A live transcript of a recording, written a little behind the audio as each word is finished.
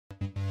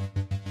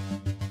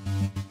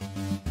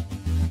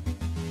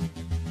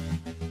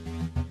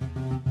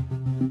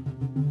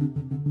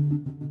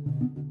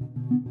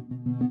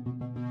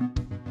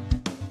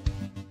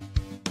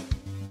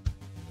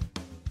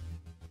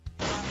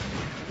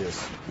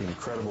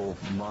incredible,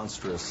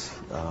 monstrous,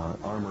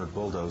 armored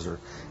bulldozer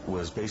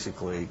was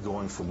basically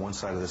going from one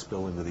side of this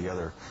building to the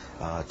other,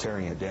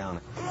 tearing it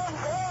down. I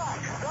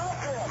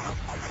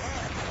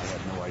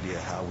had no idea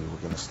how we were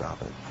going to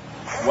stop it.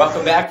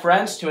 Welcome back,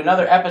 friends, to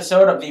another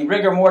episode of the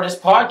Rigor Mortis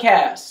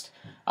podcast.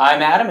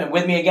 I'm Adam, and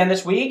with me again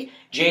this week,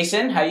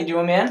 Jason. How you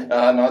doing, man?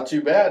 Not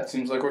too bad.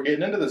 Seems like we're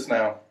getting into this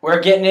now.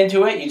 We're getting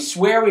into it. You'd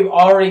swear we've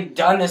already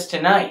done this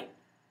tonight.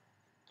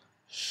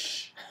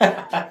 Shh.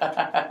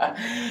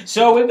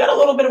 So we've got a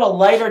little bit of a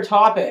lighter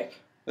topic.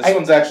 This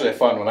one's actually a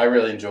fun one. I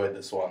really enjoyed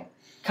this one.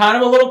 Kind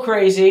of a little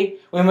crazy.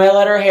 We might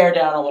let our hair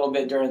down a little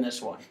bit during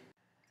this one.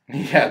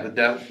 Yeah, the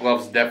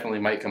gloves definitely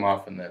might come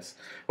off in this.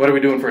 What are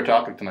we doing for a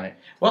topic tonight?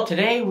 Well,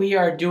 today we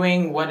are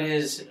doing what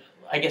is,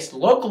 I guess,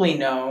 locally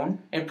known,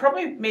 and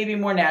probably maybe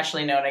more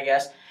nationally known, I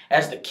guess,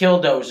 as the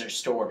Killdozer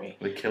story.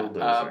 The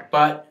Killdozer.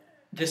 But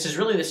this is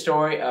really the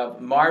story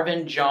of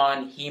Marvin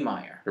John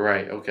Heemeyer.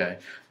 Right, okay.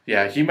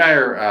 Yeah,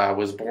 Heemeyer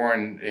was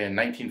born in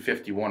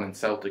 1951 in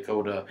South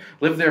Dakota,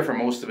 lived there for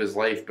most of his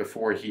life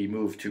before he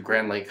moved to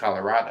Grand Lake,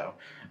 Colorado,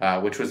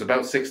 which was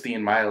about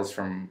 16 miles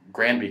from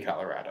Granby,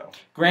 Colorado.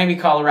 Granby,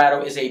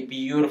 Colorado is a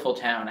beautiful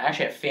town. I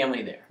actually have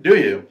family there. Do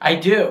you? I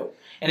do.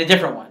 And a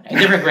different one. A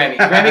different Granby.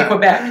 Granby,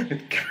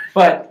 Quebec.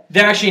 But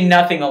they're actually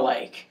nothing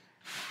alike.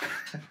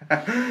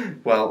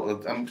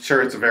 Well, I'm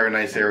sure it's a very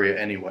nice area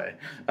anyway.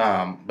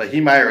 But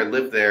Heemeyer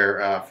lived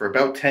there for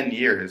about 10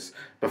 years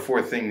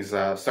before things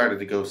started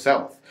to go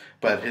south.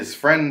 But his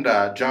friend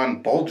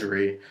John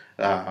Bulgery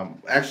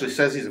actually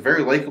says he's a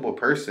very likable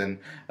person,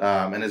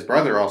 and his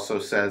brother also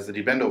says that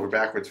he bend over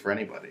backwards for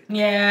anybody.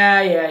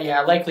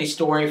 Yeah. Likely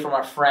story from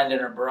our friend and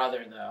her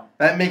brother, though.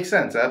 That makes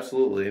sense,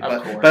 absolutely.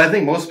 Of course. But I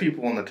think most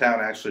people in the town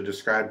actually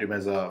described him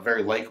as a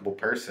very likable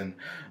person.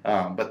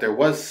 But there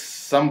was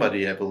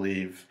somebody, I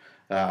believe,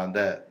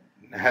 that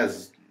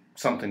has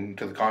something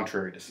to the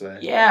contrary to say.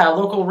 Yeah, a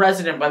local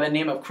resident by the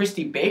name of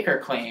Christy Baker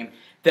claimed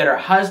that her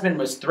husband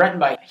was threatened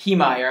by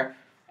Heemeyer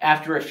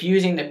after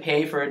refusing to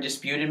pay for a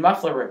disputed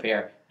muffler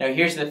repair. Now,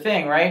 here's the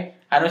thing, right?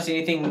 I don't see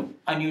anything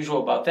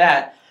unusual about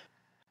that.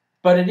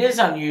 But it is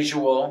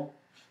unusual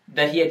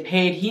that he had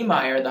paid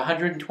Heemeyer the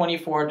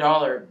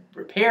 $124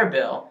 repair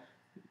bill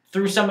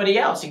through somebody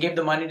else. He gave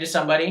the money to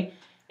somebody,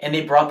 and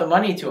they brought the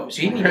money to him.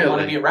 So he didn't even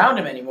want to be around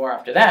him anymore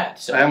after that.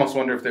 So I almost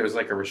wonder if there was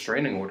like a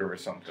restraining order or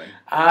something.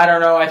 I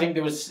don't know. I think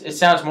there was. It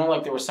sounds more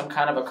like there was some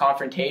kind of a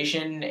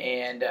confrontation,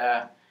 and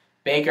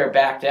Baker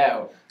backed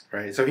out.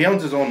 Right. So he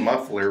owns his own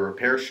muffler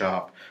repair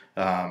shop,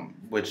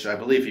 which I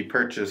believe he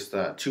purchased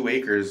 2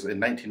 acres in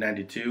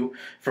 1992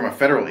 from a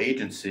federal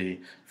agency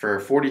for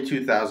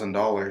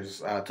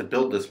 $42,000 to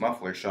build this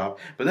muffler shop.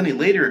 But then he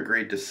later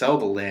agreed to sell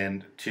the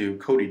land to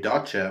Cody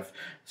Dotchev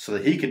so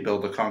that he could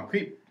build a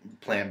concrete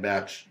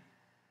batch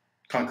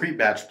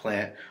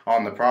plant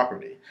on the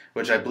property,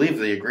 which I believe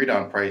the agreed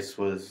on price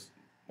was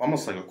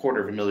almost like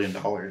 $250,000,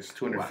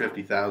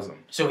 $250,000. Wow.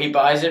 So he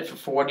buys it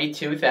for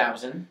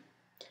 $42,000.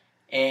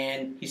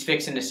 And he's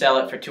fixing to sell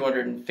it for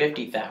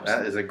 $250,000.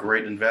 That is a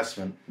great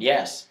investment.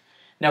 Yes.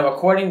 Now,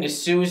 according to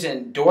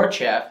Susan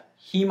Dorchev,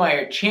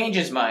 Heemeyer changed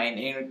his mind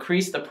and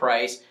increased the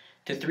price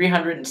to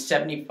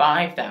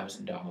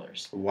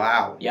 $375,000.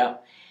 Wow.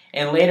 Yep.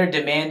 And later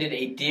demanded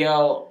a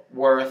deal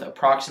worth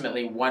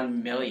approximately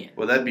 $1 million.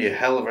 Well, that'd be a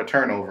hell of a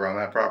turnover on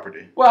that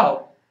property.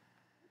 Well,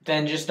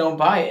 then just don't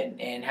buy it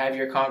and have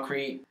your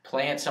concrete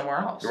plant somewhere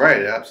else.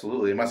 Right,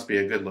 absolutely. It must be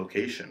a good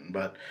location.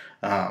 But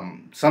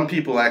some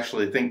people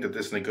actually think that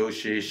this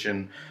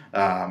negotiation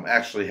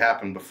actually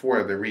happened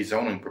before the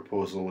rezoning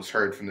proposal was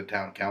heard from the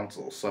town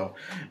council. So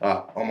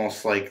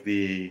almost like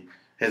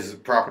his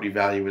property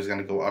value was going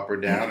to go up or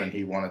down, and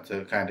he wanted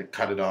to kind of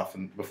cut it off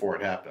before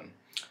it happened.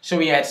 So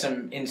he had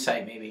some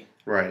insight, maybe.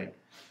 Right.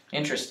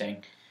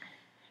 Interesting.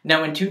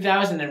 Now, in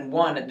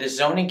 2001, the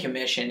Zoning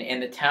Commission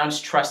and the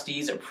town's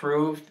trustees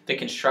approved the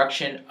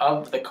construction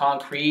of the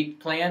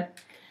concrete plant.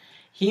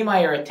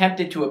 Heemeyer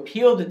attempted to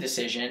appeal the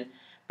decision,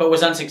 but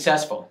was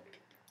unsuccessful.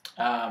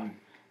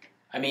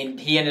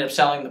 He ended up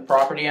selling the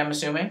property, I'm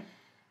assuming?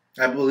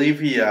 I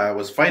believe he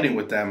was fighting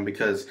with them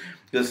because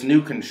this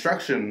new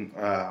construction,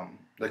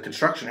 the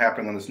construction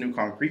happening on this new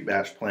concrete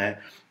batch plant,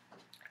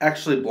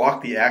 actually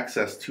blocked the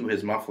access to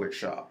his muffler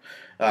shop.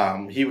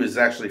 He was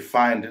actually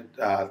fined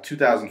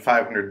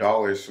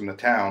 $2,500 from the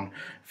town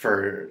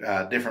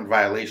for different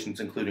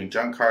violations, including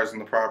junk cars on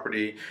the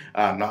property,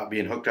 not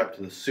being hooked up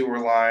to the sewer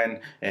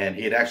line, and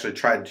he had actually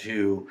tried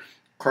to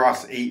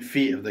cross 8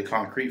 feet of the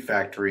concrete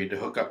factory to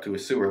hook up to a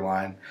sewer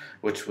line,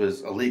 which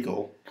was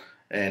illegal,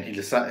 and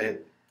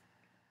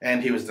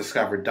he was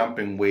discovered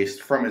dumping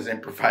waste from his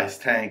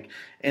improvised tank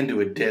into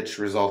a ditch,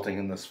 resulting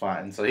in this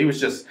fine. So he was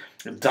just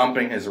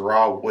dumping his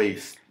raw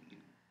waste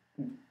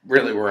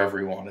really wherever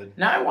he wanted.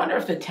 Now, I wonder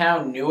if the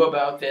town knew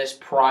about this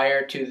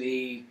prior to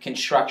the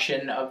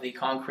construction of the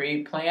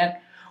concrete plant,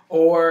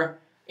 or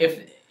if,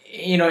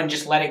 and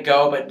just let it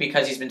go, but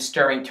because he's been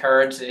stirring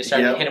turds, they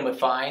started to hit him with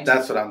fines.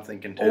 That's what I'm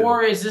thinking, too.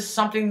 Or is this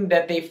something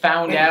that they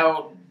found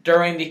out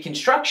during the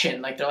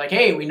construction? Like, they're like,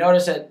 hey, we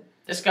noticed that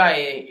this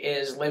guy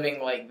is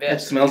living like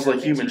this. It smells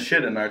like human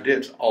shit in our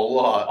ditch a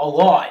lot. A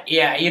lot,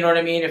 yeah. You know what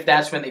I mean? If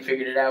that's when they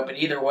figured it out. But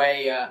either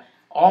way,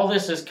 all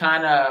this is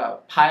kind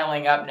of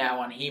piling up now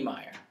on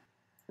Heemeyer.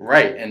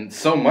 Right, and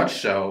so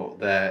much so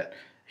that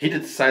he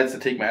decides to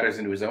take matters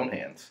into his own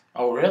hands.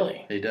 Oh,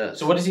 really? He does.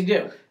 So what does he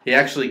do? He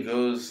actually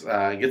goes,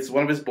 gets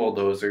one of his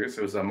bulldozers.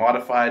 It was a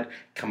modified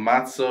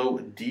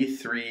Komatsu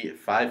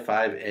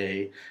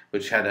D355A,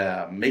 which had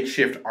a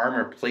makeshift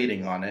armor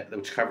plating on it,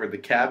 which covered the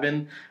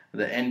cabin,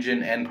 the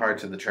engine, and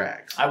parts of the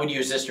tracks. I would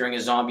use this during a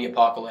zombie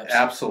apocalypse.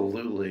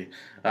 Absolutely.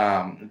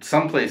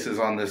 Some places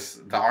on this,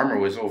 the armor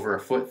was over a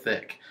foot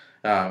thick,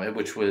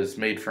 which was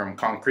made from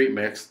concrete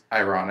mix,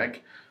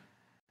 ironic.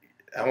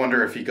 I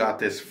wonder if he got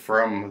this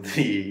from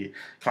the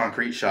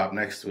concrete shop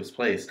next to his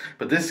place.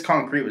 But this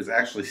concrete was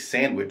actually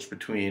sandwiched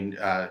between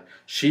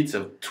sheets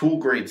of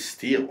tool-grade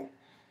steel.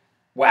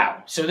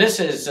 Wow. So this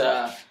is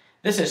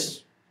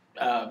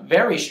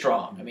very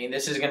strong. I mean,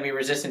 this is going to be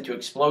resistant to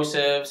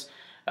explosives.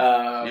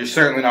 You're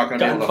certainly not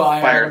going to be able to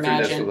fire through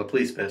this with a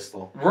police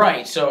pistol.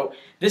 Right. So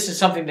this is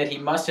something that he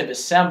must have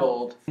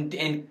assembled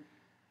in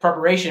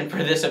preparation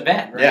for this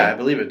event, right? Yeah, I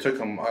believe it took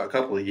him a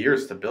couple of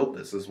years to build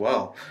this as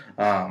well.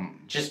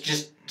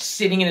 Just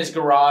sitting in his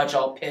garage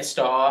all pissed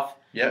off.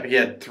 Yeah, he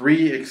had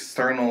 3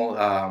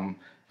 external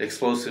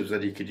explosives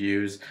that he could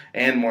use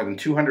and more than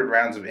 200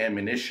 rounds of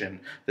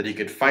ammunition that he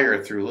could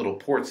fire through little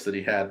ports that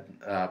he had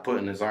put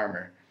in his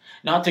armor.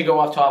 Not to go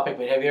off topic,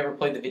 but have you ever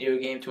played the video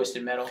game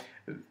Twisted Metal?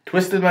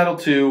 Twisted Metal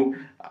 2,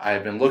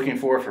 I've been looking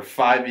for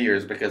 5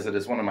 years because it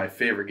is one of my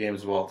favorite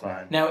games of all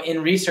time. Now,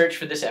 in research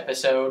for this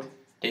episode,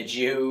 did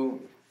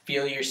you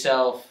feel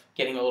yourself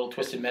getting a little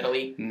Twisted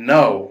Metal-y?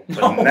 No,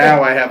 but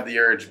now I have the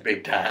urge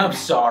big time. I'm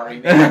sorry,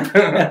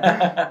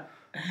 man.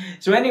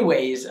 So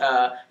anyways,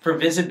 for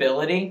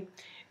visibility,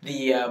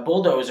 the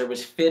bulldozer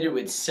was fitted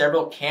with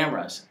several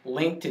cameras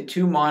linked to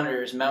 2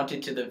 monitors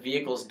mounted to the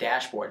vehicle's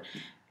dashboard.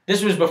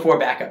 This was before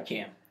backup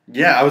cam.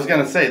 Yeah, I was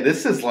going to say,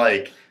 this is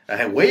like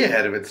way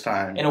ahead of its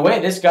time. In a way,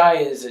 this guy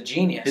is a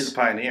genius. He's a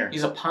pioneer.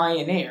 He's a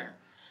pioneer.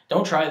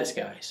 Don't try this,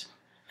 guys.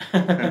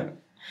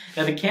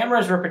 Now, the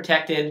cameras were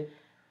protected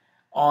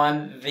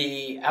on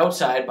the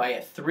outside by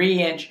a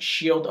 3-inch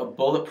shield of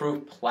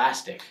bulletproof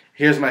plastic.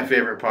 Here's my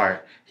favorite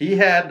part. He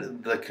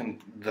had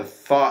the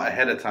thought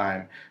ahead of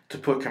time to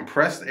put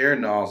compressed air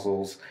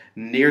nozzles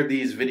near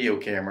these video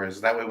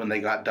cameras. That way when they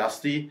got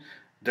dusty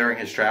during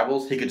his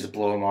travels, he could just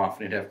blow them off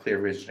and he'd have clear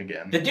vision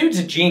again. The dude's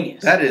a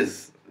genius. That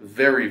is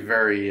very,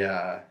 very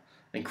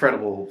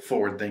incredible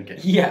forward thinking.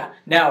 Yeah.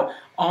 Now,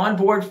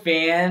 onboard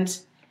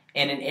fans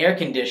and an air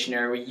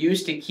conditioner were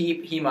used to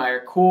keep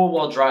Heemeyer cool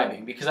while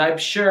driving, because I'm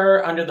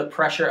sure under the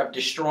pressure of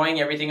destroying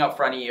everything up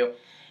front of you,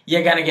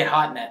 you're going to get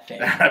hot in that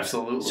thing.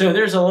 Absolutely. So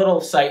there's a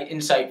little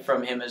insight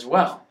from him as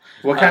well.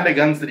 What kind of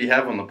guns did he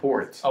have on the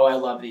ports? Oh, I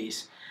love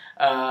these.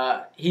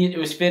 It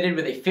was fitted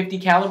with a 50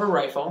 caliber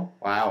rifle.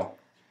 Wow.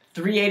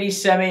 380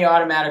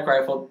 semi-automatic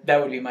rifle,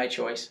 that would be my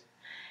choice,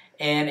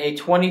 and a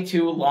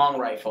 22 long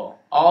rifle,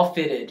 all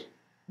fitted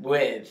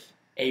with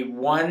a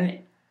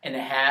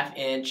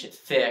 1.5-inch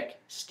thick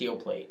steel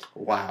plate.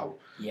 Wow.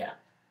 Yeah.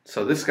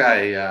 So this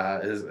guy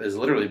is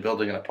literally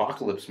building an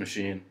apocalypse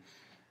machine.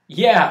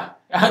 Yeah.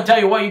 I'll tell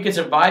you what, you could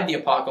survive the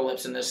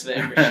apocalypse in this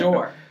thing for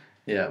sure.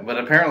 Yeah, but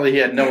apparently he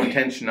had no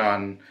intention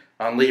on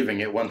leaving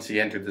it once he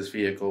entered this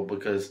vehicle,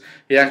 because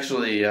he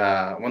actually,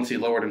 once he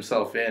lowered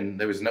himself in,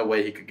 there was no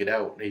way he could get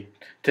out. He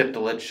tipped the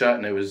lid shut,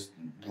 and it was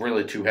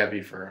really too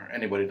heavy for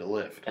anybody to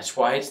lift. That's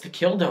why it's the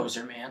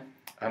Killdozer, man.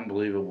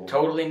 Unbelievable.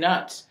 Totally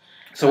nuts.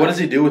 So what does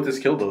he do with this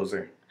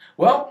Killdozer?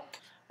 Well,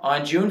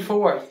 on June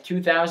 4th,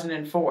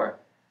 2004,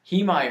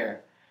 Heemeyer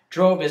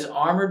drove his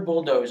armored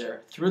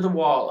bulldozer through the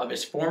wall of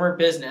his former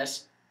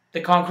business, the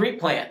concrete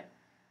plant.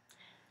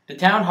 The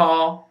town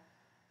hall,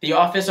 the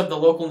office of the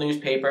local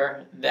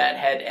newspaper that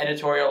had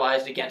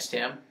editorialized against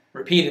him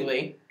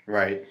repeatedly.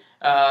 Right.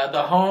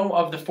 The home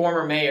of the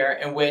former mayor,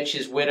 in which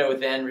his widow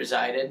then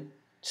resided.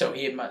 So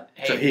he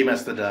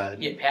must have died.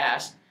 He had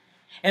passed.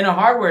 And a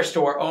hardware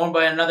store owned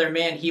by another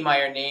man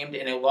Heemeyer named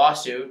in a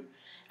lawsuit,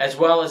 as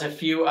well as a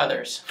few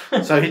others.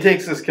 So he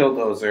takes this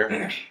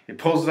Killdozer, he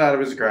pulls it out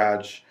of his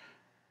garage,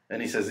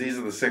 and he says, "These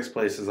are the 6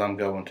 places I'm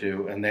going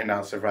to, and they're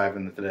not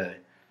surviving today."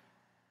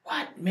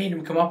 What made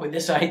him come up with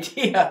this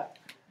idea?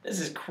 This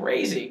is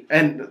crazy.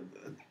 And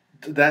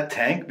that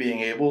tank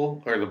being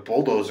able, or the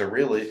bulldozer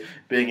really,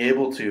 being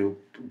able to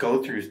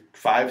go through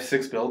 5,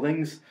 6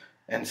 buildings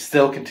and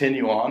still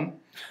continue on,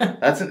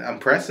 that's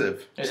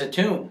impressive. There's a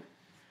tomb.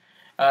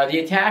 The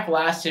attack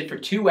lasted for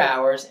 2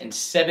 hours and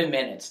 7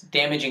 minutes,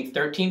 damaging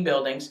 13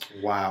 buildings.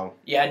 Wow.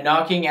 Yeah,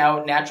 knocking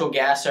out natural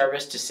gas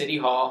service to City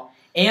Hall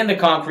and the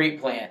concrete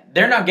plant.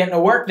 They're not getting to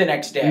work the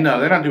next day. No,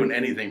 they're not doing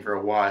anything for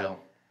a while.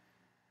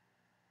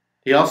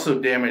 He also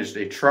damaged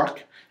a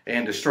truck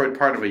and destroyed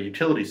part of a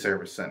utility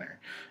service center.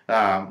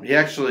 He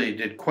actually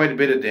did quite a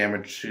bit of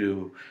damage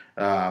to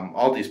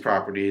all these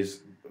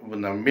properties.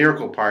 When the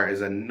miracle part is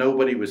that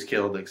nobody was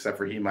killed except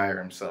for Heemeyer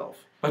himself.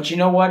 But you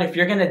know what? If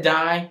you're going to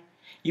die,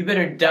 you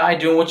better die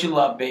doing what you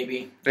love,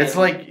 baby. It's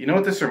like, you know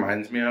what this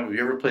reminds me of? Have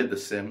you ever played The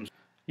Sims?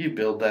 You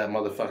build that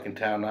motherfucking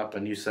town up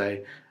and you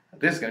say,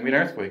 there's going to be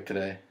an earthquake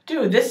today.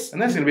 Dude, And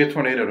there's going to be a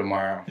tornado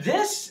tomorrow.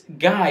 This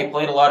guy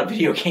played a lot of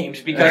video games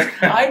because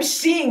I'm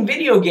seeing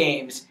video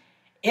games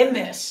in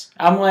this.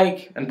 I'm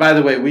like... And by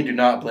the way, we do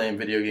not blame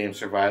video games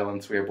for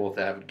violence. We are both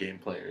avid game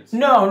players.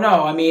 No.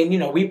 I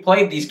mean, we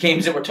played these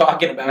games that we're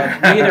talking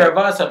about. Neither of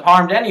us have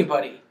harmed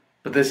anybody.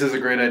 But this is a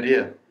great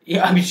idea.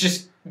 Yeah, I mean, it's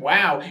just,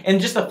 wow. And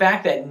just the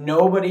fact that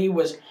nobody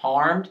was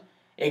harmed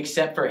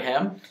except for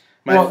him.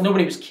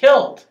 Nobody was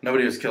killed.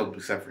 Nobody was killed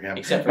except for him.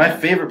 Except for My him.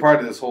 favorite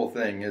part of this whole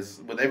thing is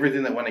with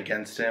everything that went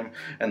against him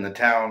and the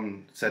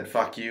town said,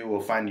 fuck you,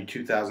 we'll fine you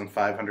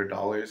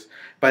 $2,500.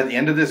 By the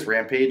end of this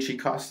rampage, he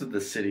costed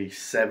the city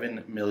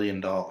 $7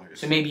 million.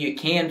 So maybe you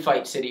can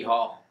fight City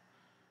Hall.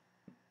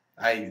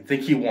 I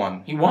think he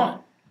won. He won.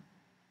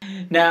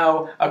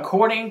 Now,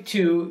 according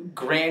to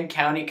Grand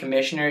County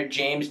Commissioner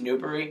James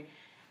Newbury,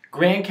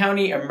 Grand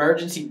County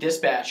emergency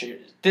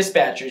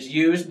dispatchers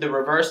used the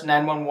reverse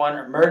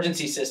 911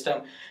 emergency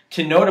system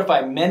to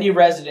notify many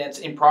residents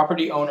and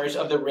property owners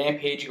of the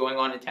rampage going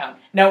on in town.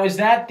 Now, is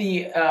that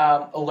the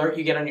alert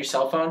you get on your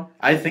cell phone?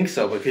 I think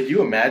so, but could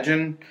you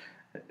imagine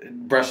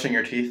brushing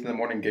your teeth in the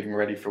morning, getting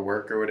ready for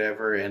work or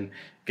whatever, and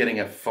getting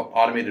an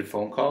automated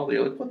phone call?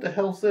 You're like, what the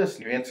hell's this?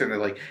 And you answer, and they're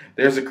like,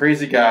 there's a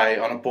crazy guy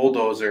on a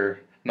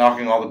bulldozer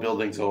knocking all the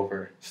buildings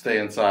over. Stay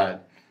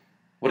inside.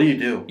 What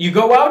do? You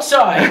go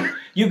outside.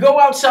 You go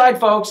outside,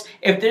 folks.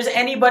 If there's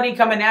anybody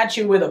coming at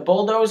you with a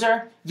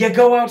bulldozer, you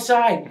go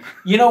outside.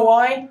 You know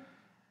why?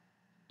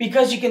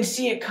 Because you can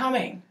see it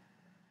coming.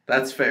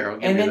 That's fair.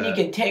 And then you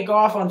can take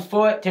off on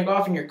foot, take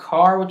off in your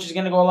car, which is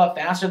going to go a lot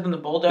faster than the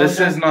bulldozer.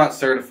 This is not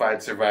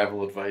certified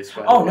survival advice,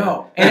 by the way. Oh,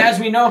 no. And as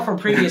we know from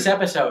previous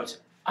episodes,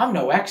 I'm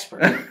no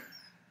expert.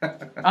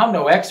 I'm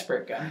no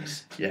expert,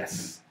 guys.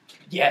 Yes.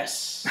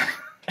 Yes.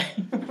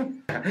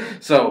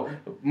 So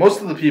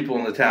most of the people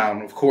in the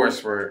town, of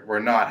course, were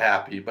not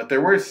happy, but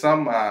there were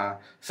some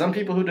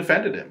people who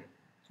defended him.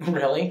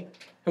 Really?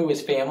 Who,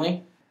 his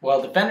family?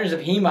 Well, defenders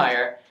of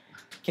Heemeyer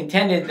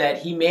contended that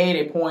he made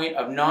a point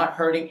of not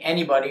hurting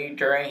anybody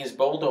during his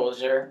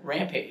bulldozer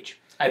rampage.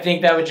 I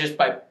think that was just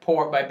by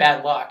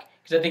bad luck,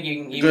 because I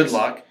think Good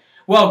luck.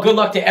 Well, good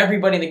luck to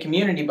everybody in the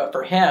community, but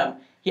for him,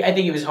 I think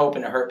he was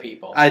hoping to hurt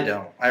people. I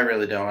don't. I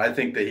really don't. I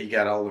think that he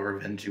got all the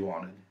revenge he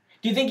wanted.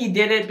 Do you think he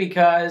did it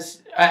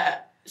because,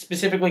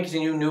 specifically because he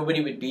knew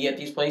nobody would be at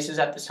these places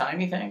at this time,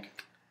 you think?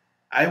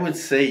 I would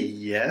say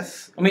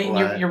yes. I mean,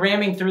 you're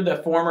ramming through the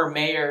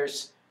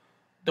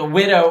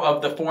widow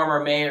of the former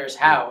mayor's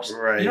house.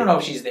 Right. You don't know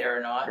if she's there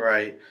or not.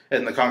 Right.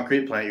 In the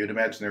concrete plant, you'd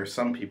imagine there were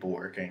some people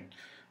working.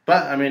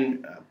 But, I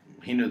mean,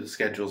 he knew the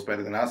schedules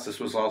better than us. This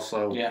was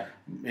also,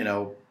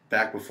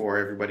 back before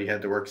everybody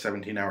had to work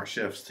 17-hour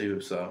shifts, too,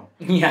 so.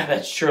 Yeah,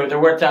 that's true. There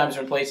were times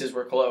when places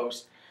were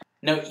closed.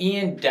 Now,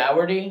 Ian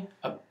Dougherty,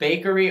 a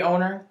bakery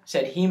owner,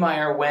 said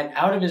Heemeyer went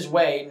out of his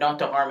way not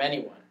to harm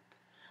anyone.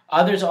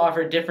 Others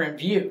offered different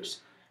views.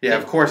 Yeah,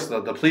 of course,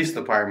 the police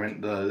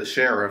department, the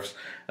sheriffs,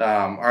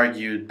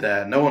 argued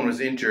that no one was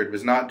injured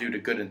was not due to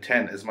good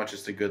intent as much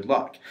as to good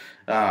luck.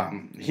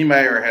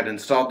 Heemeyer had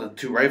installed the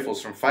 2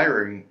 rifles from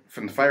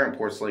the firing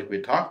ports like we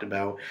had talked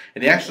about,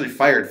 and he actually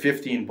fired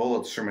 15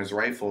 bullets from his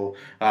rifle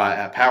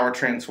at power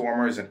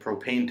transformers and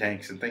propane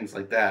tanks and things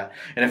like that.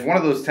 And if one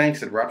of those tanks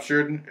had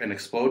ruptured and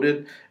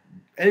exploded,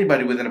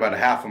 anybody within about a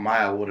half a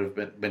mile would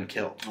have been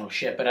killed. Oh,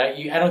 shit, but I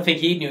don't think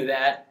he knew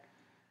that.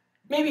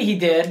 Maybe he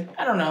did.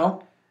 I don't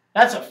know.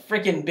 That's a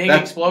freaking big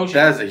explosion.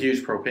 That is a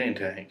huge propane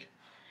tank.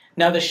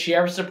 Now, the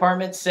sheriff's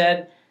department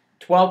said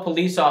 12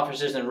 police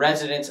officers and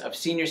residents of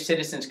Senior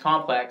Citizens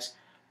Complex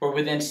were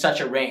within such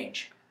a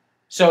range.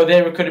 So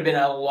there could have been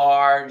a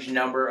large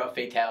number of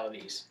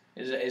fatalities,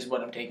 is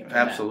what I'm taking from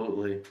that.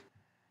 Absolutely.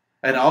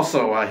 And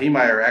also,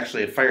 Heemeyer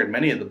actually had fired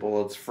many of the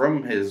bullets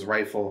from his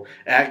rifle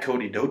at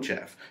Cody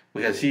Dochev,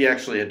 because he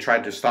actually had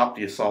tried to stop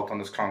the assault on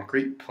this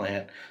concrete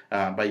plant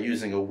by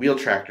using a wheel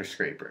tractor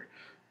scraper.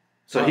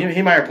 So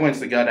Heemeyer points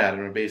the gun at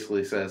him and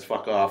basically says,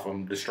 fuck off,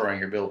 I'm destroying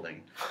your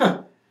building.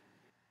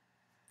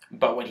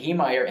 But what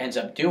Heemeyer ends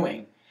up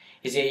doing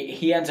is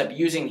he ends up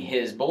using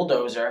his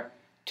bulldozer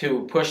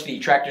to push the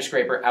tractor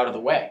scraper out of the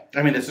way.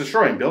 I mean, it's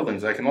destroying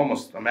buildings. I can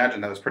almost imagine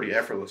that was pretty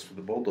effortless for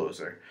the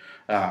bulldozer.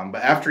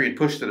 But after he had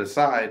pushed it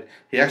aside,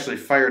 he actually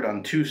fired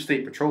on 2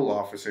 state patrol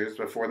officers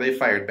before they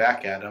fired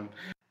back at him.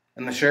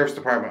 And the sheriff's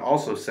department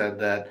also said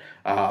that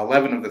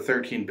 11 of the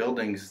 13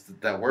 buildings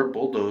that were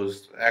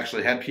bulldozed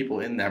actually had people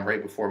in them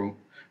right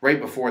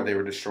before they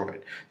were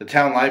destroyed. The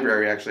town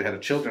library actually had a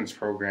children's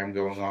program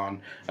going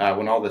on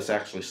when all this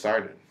actually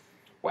started.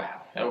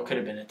 Wow, that could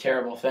have been a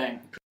terrible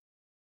thing.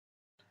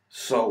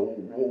 So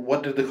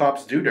what did the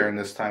cops do during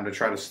this time to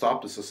try to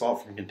stop this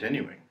assault from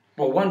continuing?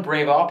 Well, one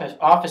brave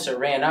officer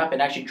ran up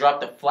and actually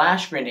dropped a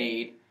flash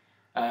grenade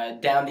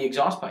down the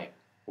exhaust pipe.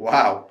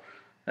 Wow.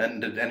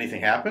 And did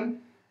anything happen?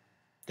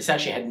 This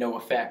actually had no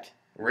effect.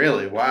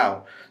 Really?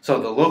 Wow.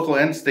 So the local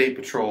and state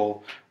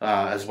patrol,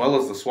 as well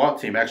as the SWAT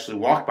team, actually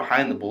walked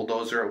behind the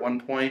bulldozer at one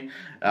point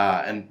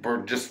and were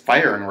just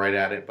firing right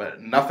at it,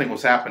 but nothing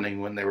was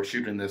happening when they were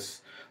shooting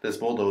this this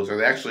bulldozer.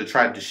 They actually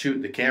tried to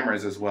shoot the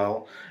cameras as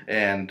well,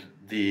 and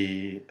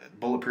the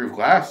bulletproof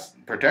glass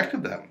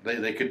protected them.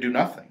 They could do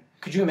nothing.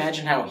 Could you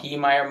imagine how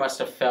Heemeyer must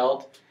have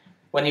felt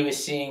when he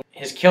was seeing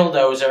his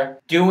Killdozer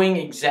doing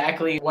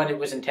exactly what it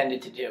was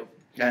intended to do?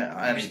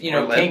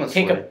 And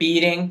take a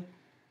beating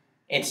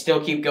and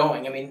still keep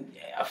going. I mean,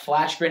 a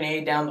flash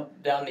grenade down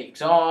the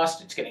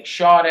exhaust. It's getting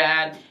shot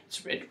at.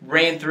 It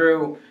ran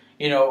through,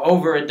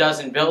 over a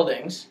dozen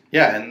buildings.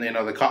 Yeah, and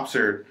the cops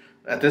are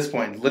at this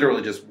point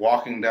literally just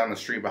walking down the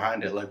street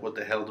behind it. Like, what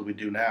the hell do we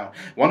do now?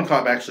 One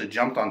cop actually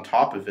jumped on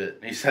top of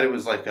it. He said it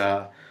was like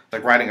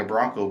riding a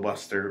Bronco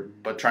Buster,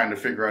 but trying to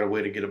figure out a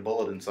way to get a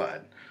bullet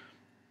inside.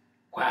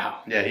 Wow.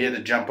 Yeah, he had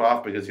to jump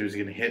off because he was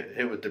getting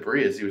hit with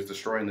debris as he was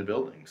destroying the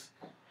buildings.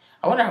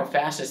 I wonder how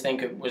fast this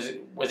thing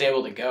was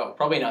able to go.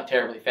 Probably not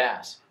terribly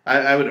fast.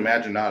 I would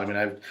imagine not. I mean,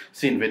 I've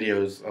seen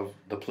videos of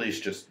the police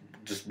just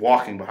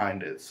walking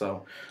behind it.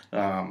 So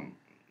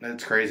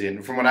it's crazy.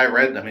 And from what I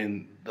read, I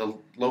mean, the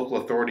local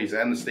authorities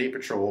and the state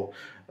patrol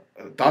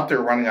thought they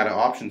were running out of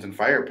options and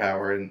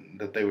firepower, and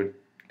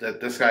that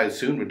this guy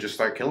soon would just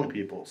start killing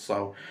people.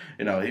 So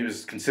he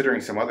was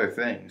considering some other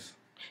things.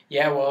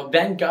 Yeah, well,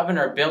 then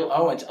Governor Bill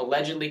Owens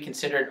allegedly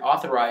considered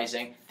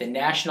authorizing the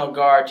National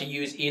Guard to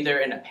use either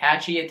an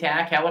Apache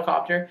attack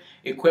helicopter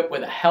equipped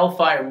with a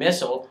Hellfire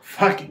missile.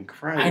 Fucking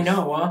Christ. I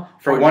know, huh?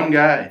 For one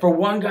guy. For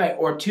one guy,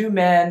 or two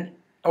men,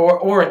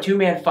 or a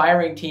two-man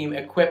firing team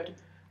equipped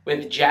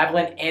with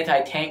Javelin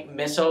anti-tank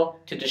missile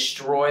to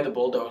destroy the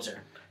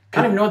bulldozer. I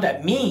don't even know what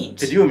that means.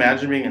 Could you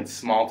imagine being in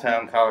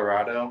small-town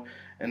Colorado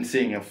and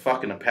seeing a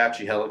fucking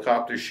Apache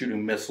helicopter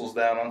shooting missiles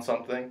down on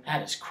something?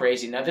 That is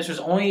crazy. Now, this was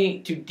only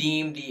to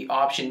deem the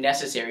option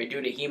necessary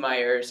due to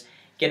Heemeyer's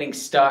getting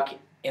stuck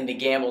in the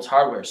Gamble's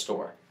hardware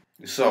store.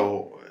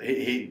 So,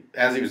 he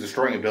as he was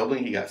destroying a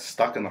building, he got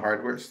stuck in the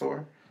hardware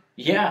store?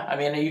 Yeah, I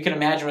mean, you can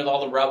imagine with all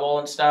the rubble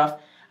and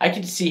stuff, I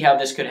could see how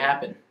this could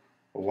happen.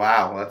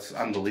 Wow, that's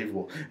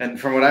unbelievable. And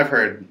from what I've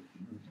heard,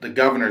 the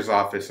governor's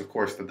office, of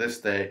course, to this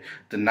day,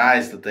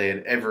 denies that they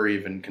had ever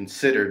even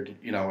considered,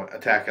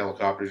 attack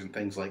helicopters and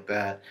things like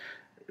that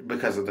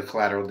because of the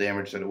collateral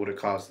damage that it would have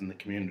caused in the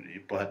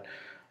community. But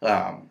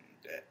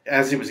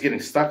as he was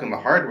getting stuck in the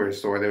hardware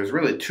store, there was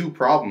really two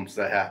problems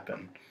that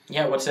happened.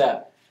 Yeah, what's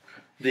that?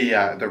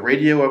 The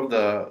radio of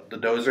the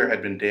dozer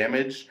had been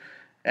damaged,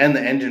 and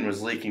the engine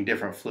was leaking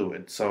different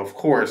fluid. So, of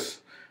course,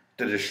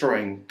 to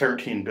destroying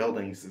 13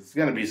 buildings, it's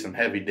going to be some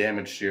heavy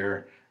damage to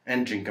your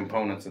engine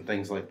components and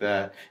things like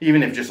that,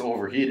 even if just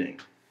overheating.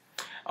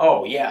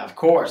 Oh, yeah, of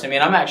course. I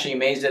mean, I'm actually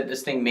amazed that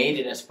this thing made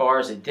it as far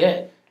as it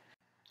did.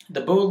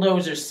 The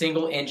bulldozer's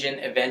single engine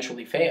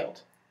eventually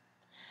failed.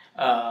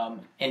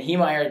 And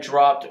Heemeyer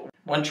dropped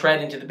one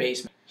tread into the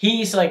basement.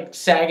 He's like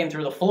sagging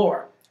through the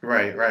floor.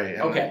 Right.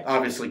 And okay.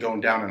 Obviously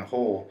going down in a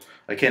hole,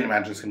 I can't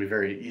imagine it's going to be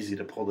very easy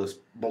to pull this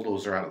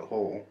bulldozer out of the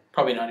hole.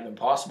 Probably not even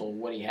possible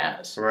what he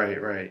has.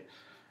 Right.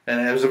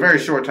 And it was a very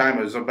short time.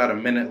 It was about a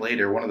minute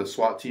later. One of the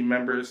SWAT team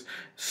members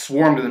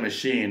swarmed to the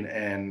machine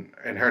and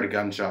heard a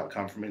gunshot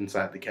come from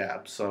inside the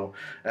cab. So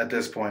at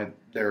this point,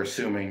 they're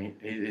assuming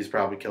he's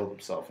probably killed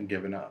himself and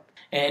given up.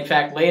 And in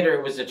fact, later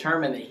it was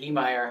determined that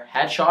Heemeyer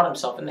had shot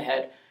himself in the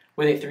head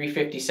with a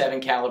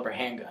 .357 caliber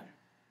handgun.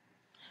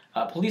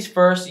 Police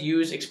first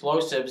used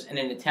explosives in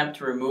an attempt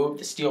to remove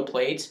the steel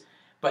plates,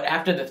 but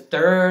after the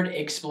third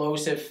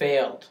explosive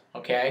failed,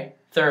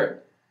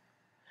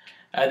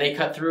 they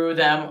cut through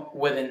them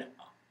with an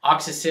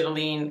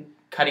oxyacetylene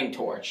cutting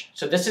torch.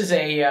 So this is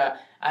I've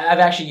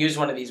actually used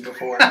one of these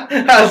before.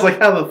 I was like,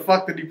 how the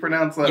fuck did you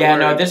pronounce that Yeah, word?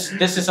 no, this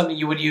is something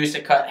you would use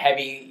to cut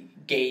heavy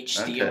gauge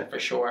steel for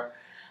sure.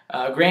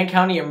 Grand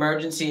County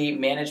Emergency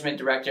Management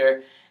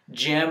Director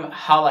Jim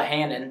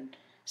Hallahanen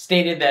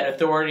stated that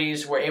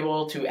authorities were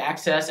able to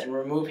access and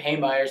remove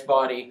Heemeyer's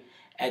body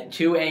at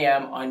 2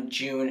 a.m. on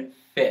June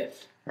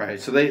 5th. Right,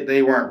 so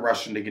they weren't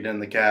rushing to get in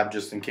the cab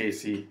just in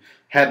case he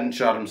hadn't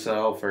shot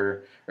himself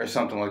or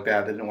something like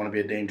that. They didn't want to be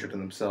a danger to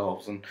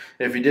themselves. And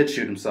if he did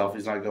shoot himself,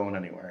 he's not going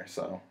anywhere.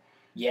 So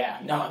yeah,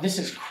 no, this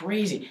is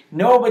crazy.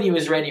 Nobody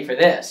was ready for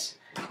this.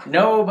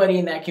 Nobody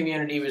in that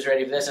community was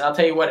ready for this. And I'll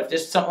tell you what, if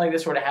something like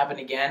this were to happen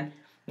again,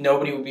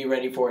 nobody would be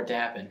ready for it to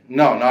happen.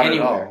 No, not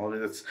anywhere. At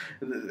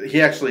all.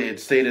 He actually had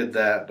stated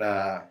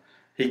that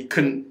he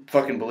couldn't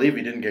fucking believe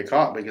he didn't get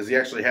caught because he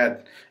actually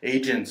had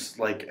agents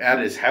at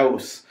his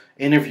house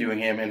interviewing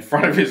him in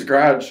front of his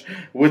garage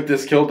with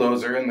this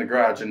Killdozer in the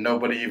garage, and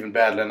nobody even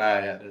batted an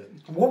eye at it.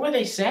 What were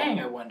they saying,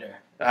 I wonder?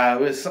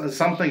 It was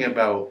something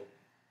about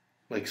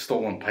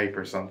stolen pipe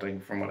or something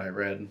from what I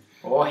read.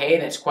 Oh, hey,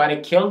 that's quite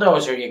a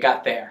Killdozer you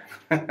got there.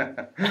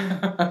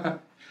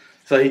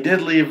 So he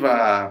did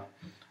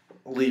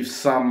leave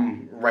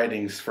some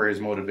writings for his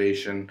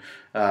motivation.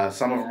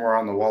 Some of them were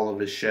on the wall of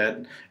his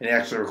shed, and he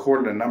actually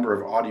recorded a number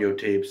of audio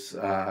tapes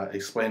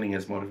explaining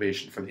his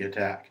motivation for the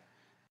attack.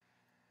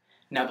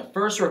 Now, the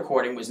first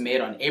recording was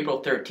made on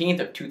April 13th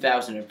of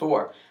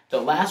 2004.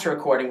 The last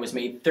recording was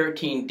made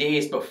 13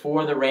 days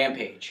before the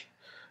rampage.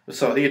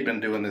 So he had been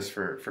doing this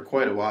for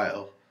quite a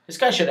while. This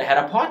guy should have had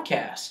a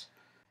podcast.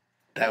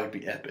 That would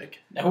be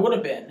epic. That would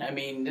have been. I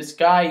mean, this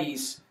guy,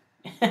 he's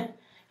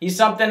He's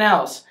something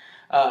else.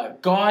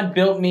 God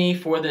built me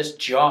for this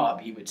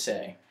job, he would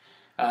say.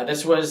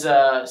 This was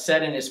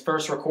said in his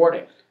first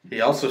recording.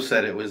 He also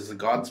said it was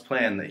God's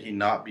plan that he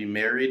not be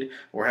married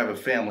or have a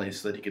family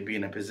so that he could be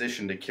in a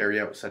position to carry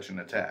out such an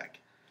attack.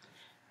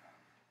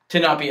 To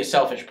not be a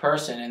selfish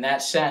person in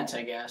that sense,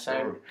 I guess.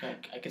 I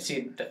could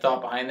see the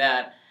thought behind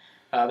that.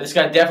 This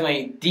guy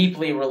definitely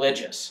deeply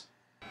religious.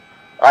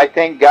 I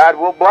think God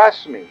will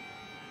bless me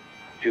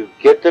to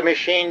get the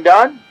machine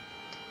done,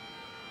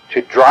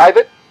 to drive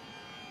it,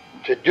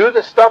 to do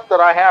the stuff that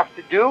I have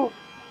to do.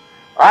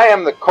 I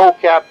am the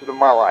co-captain of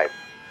my life.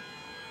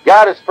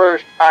 God is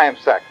first, I am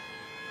second.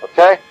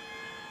 Okay?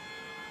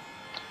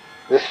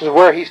 This is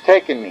where he's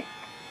taken me.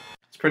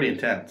 It's pretty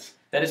intense.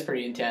 That is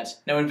pretty intense.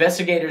 Now,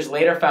 investigators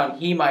later found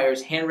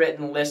Heemeyer's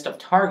handwritten list of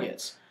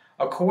targets.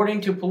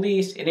 According to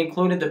police, it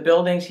included the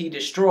buildings he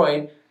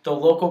destroyed, the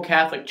local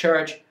Catholic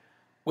church,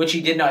 which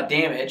he did not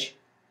damage,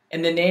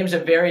 and the names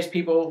of various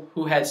people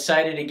who had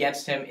sided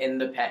against him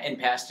in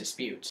past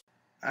disputes.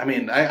 I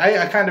mean,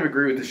 I kind of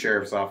agree with the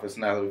sheriff's office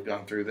now that we've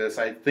gone through this.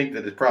 I think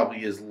that it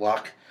probably is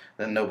luck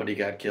that nobody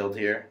got killed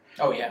here.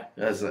 Oh, yeah.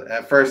 As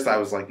at first I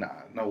was like, nah,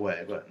 no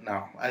way. But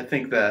no, I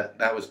think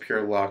that was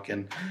pure luck.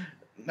 And,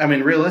 I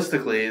mean,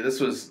 realistically, this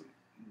was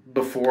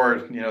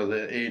before,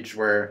 the age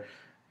where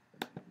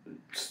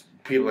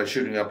people are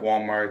shooting up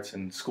Walmarts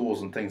and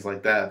schools and things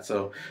like that.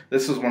 So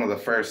this was one of the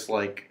first,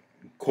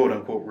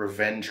 quote-unquote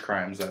revenge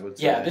crimes, I would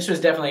say. Yeah, this was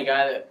definitely a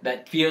guy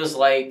that feels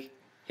like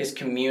his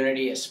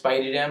community has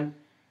spited him,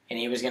 and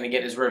he was going to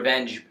get his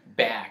revenge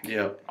back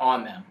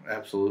on them.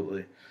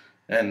 Absolutely.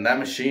 And that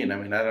machine, I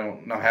mean, I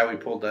don't know how he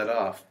pulled that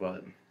off,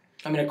 but...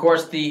 I mean, of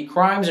course, the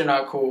crimes are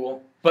not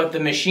cool, but the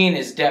machine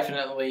is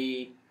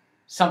definitely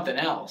something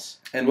else.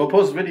 And we'll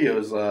post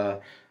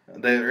videos.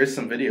 There is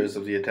some videos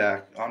of the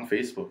attack on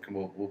Facebook, and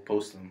we'll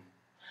post them.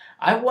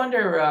 I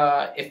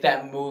wonder if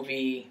that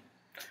movie...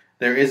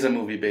 There is a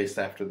movie based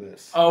after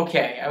this.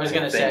 Okay, I was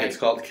going to say... I think it's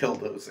called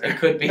Killdozer. It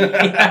could be.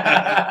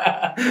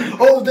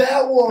 Oh,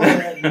 that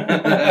one!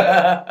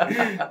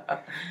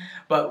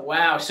 But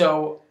wow,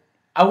 so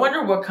I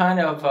wonder what kind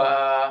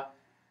of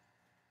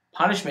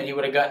punishment he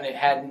would have gotten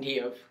hadn't he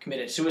have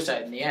committed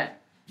suicide in the end.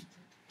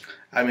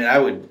 I mean, I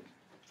would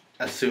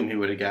assume he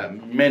would have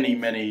gotten many,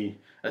 many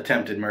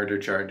attempted murder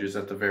charges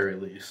at the very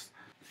least.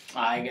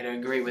 I got to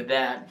agree with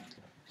that.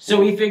 So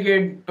he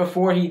figured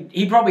before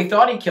he probably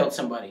thought he killed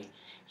somebody.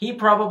 He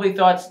probably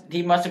thought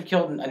he must have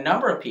killed a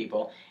number of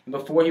people. And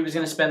before he was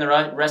going to spend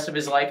the rest of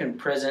his life in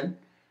prison,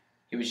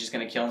 he was just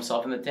going to kill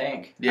himself in the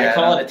tank. Yeah, I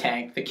call it a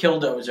tank, the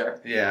Killdozer.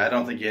 Yeah, I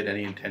don't think he had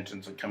any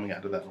intentions of coming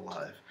out of that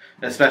alive.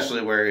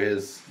 Especially where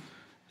his,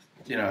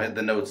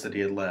 the notes that he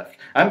had left.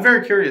 I'm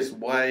very curious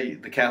why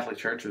the Catholic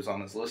Church was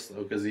on his list,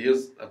 though, because he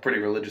is a pretty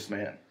religious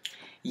man.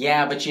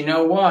 Yeah, but you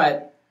know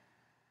what?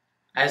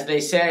 As they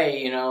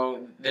say,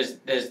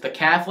 there's the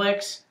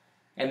Catholics...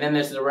 and then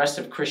there's the rest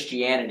of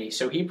Christianity.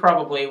 So he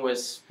probably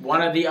was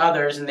one of the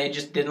others, and they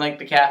just didn't like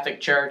the Catholic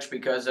Church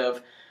because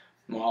of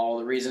all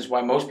the reasons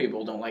why most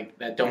people don't like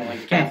the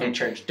Catholic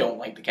Church don't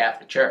like the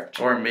Catholic Church.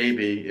 Or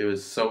maybe it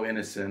was so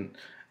innocent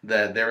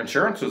that their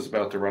insurance was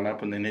about to run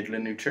up and they needed a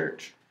new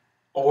church.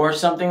 Or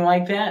something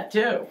like that,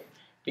 too.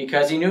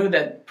 Because he knew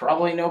that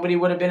probably nobody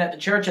would have been at the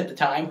church at the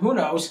time. Who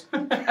knows?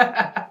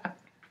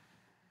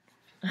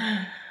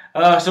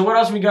 So what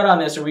else we got on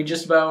this? Are we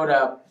just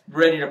about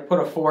ready to put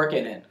a fork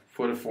in it?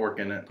 Put a fork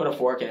in it. Put a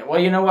fork in it. Well,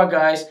 you know what,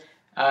 guys?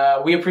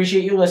 We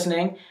appreciate you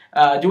listening.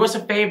 Do us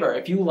a favor.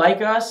 If you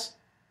like us,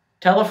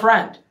 tell a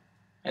friend.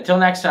 Until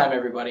next time,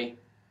 everybody.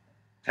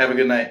 Have a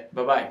good night.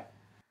 Bye-bye.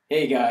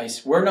 Hey,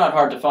 guys. We're not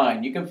hard to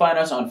find. You can find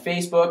us on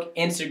Facebook,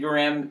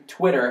 Instagram,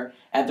 Twitter,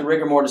 at The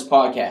Rigor Mortis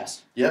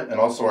Podcast. Yep, and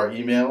also our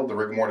email,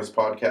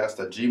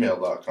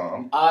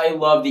 therigormortispodcast@gmail.com. I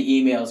love the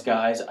emails,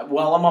 guys.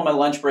 While I'm on my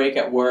lunch break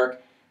at work,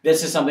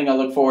 this is something I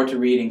look forward to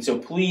reading. So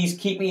please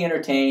keep me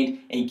entertained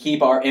and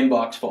keep our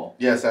inbox full.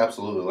 Yes,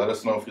 absolutely. Let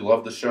us know if you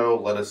love the show.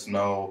 Let us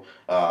know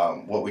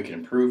what we can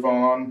improve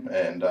on.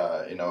 And,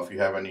 if you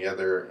have any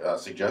other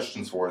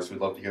suggestions for us,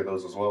 we'd love to hear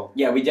those as well.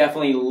 Yeah, we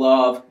definitely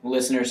love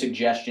listener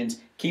suggestions.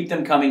 Keep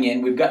them coming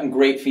in. We've gotten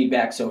great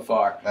feedback so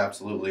far.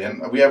 Absolutely.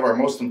 And we have our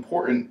most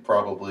important,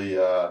 probably,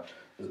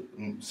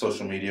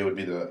 social media would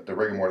be the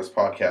Rigor Mortis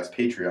Podcast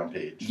Patreon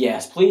page.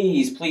 Yes,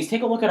 please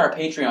take a look at our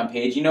Patreon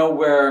page.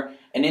 We're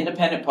an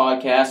independent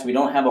podcast. We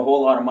don't have a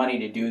whole lot of money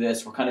to do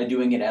this. We're kind of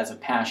doing it as a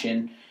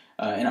passion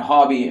and a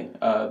hobby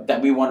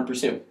that we want to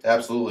pursue.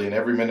 Absolutely, and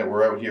every minute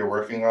we're out here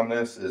working on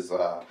this is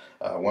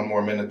one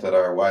more minute that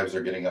our wives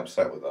are getting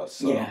upset with us.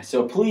 So. Yeah,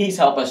 so please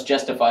help us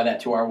justify that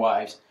to our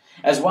wives,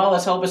 as well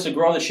as help us to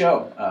grow the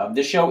show.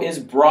 This show is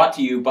brought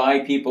to you by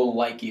people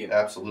like you.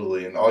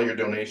 Absolutely, and all your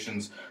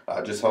donations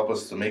just help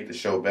us to make the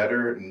show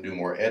better and do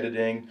more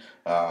editing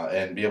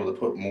and be able to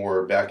put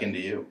more back into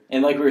you.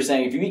 And like we were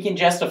saying, if we can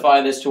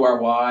justify this to our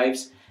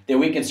wives, then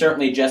we can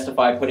certainly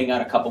justify putting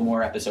out a couple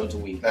more episodes a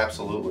week.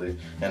 Absolutely,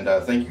 and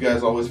thank you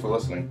guys always for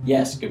listening.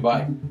 Yes,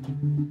 goodbye.